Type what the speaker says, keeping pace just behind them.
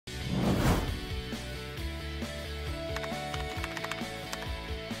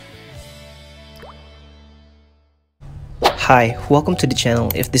Hi, welcome to the channel.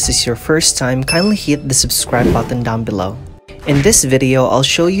 If this is your first time, kindly hit the subscribe button down below. In this video, I'll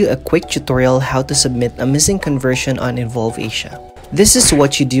show you a quick tutorial how to submit a missing conversion on Involve Asia. This is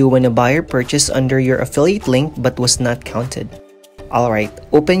what you do when a buyer purchased under your affiliate link but was not counted. Alright,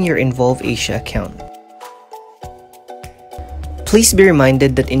 open your Involve Asia account. Please be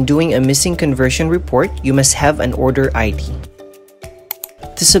reminded that in doing a missing conversion report, you must have an order ID.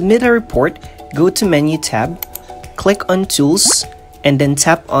 To submit a report, go to Menu tab, click on Tools, and then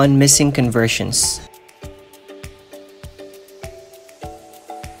tap on Missing Conversions.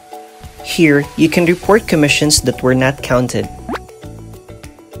 Here, you can report commissions that were not counted.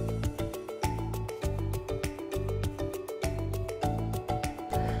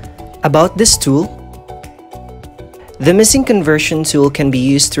 About this tool, the Missing Conversion tool can be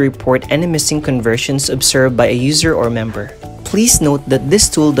used to report any missing conversions observed by a user or member. Please note that this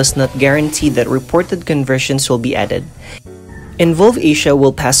tool does not guarantee that reported conversions will be added. Involve Asia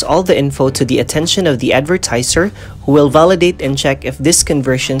will pass all the info to the attention of the advertiser, who will validate and check if these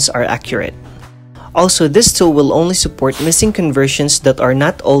conversions are accurate. Also, this tool will only support missing conversions that are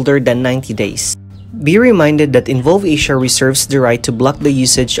not older than 90 days. Be reminded that Involve Asia reserves the right to block the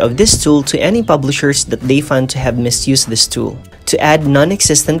usage of this tool to any publishers that they find to have misused this tool, to add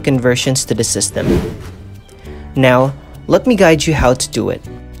non-existent conversions to the system. Now, let me guide you how to do it.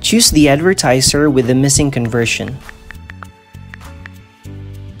 Choose the advertiser with the missing conversion.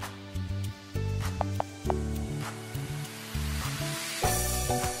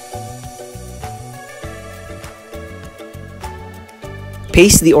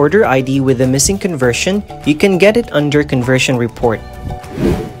 Paste the order ID with the missing conversion. You can get it under Conversion Report.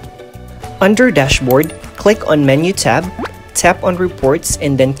 Under Dashboard, click on Menu tab, tap on Reports,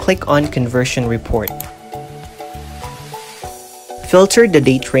 and then click on Conversion Report. Filter the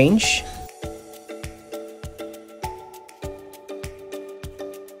date range.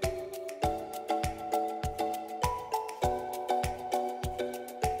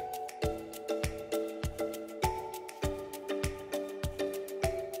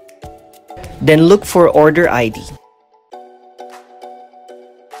 Then look for Order ID.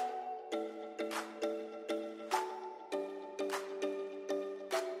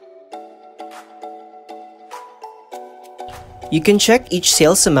 You can check each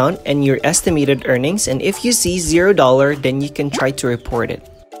sales amount and your estimated earnings, and if you see $0, then you can try to report it.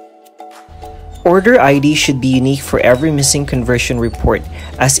 Order ID should be unique for every missing conversion report,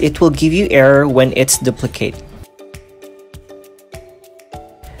 as it will give you error when it's duplicate.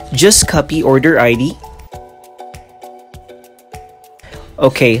 Just copy order ID.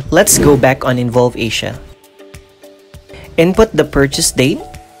 Okay, let's go back on Involve Asia. Input the purchase date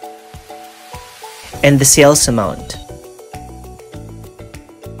and the sales amount.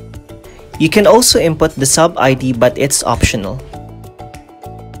 You can also input the sub-ID, but it's optional.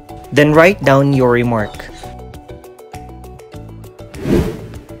 Then write down your remark.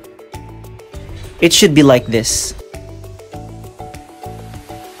 It should be like this.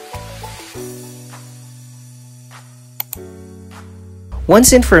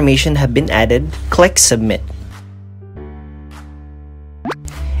 Once information have been added, click Submit.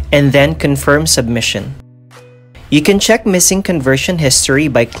 And then confirm submission. You can check missing conversion history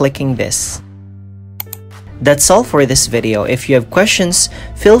by clicking this. That's all for this video. If you have questions,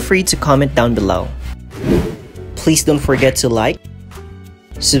 feel free to comment down below. Please don't forget to like,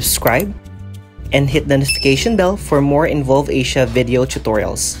 subscribe, and hit the notification bell for more Involve Asia video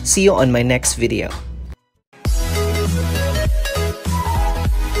tutorials. See you on my next video.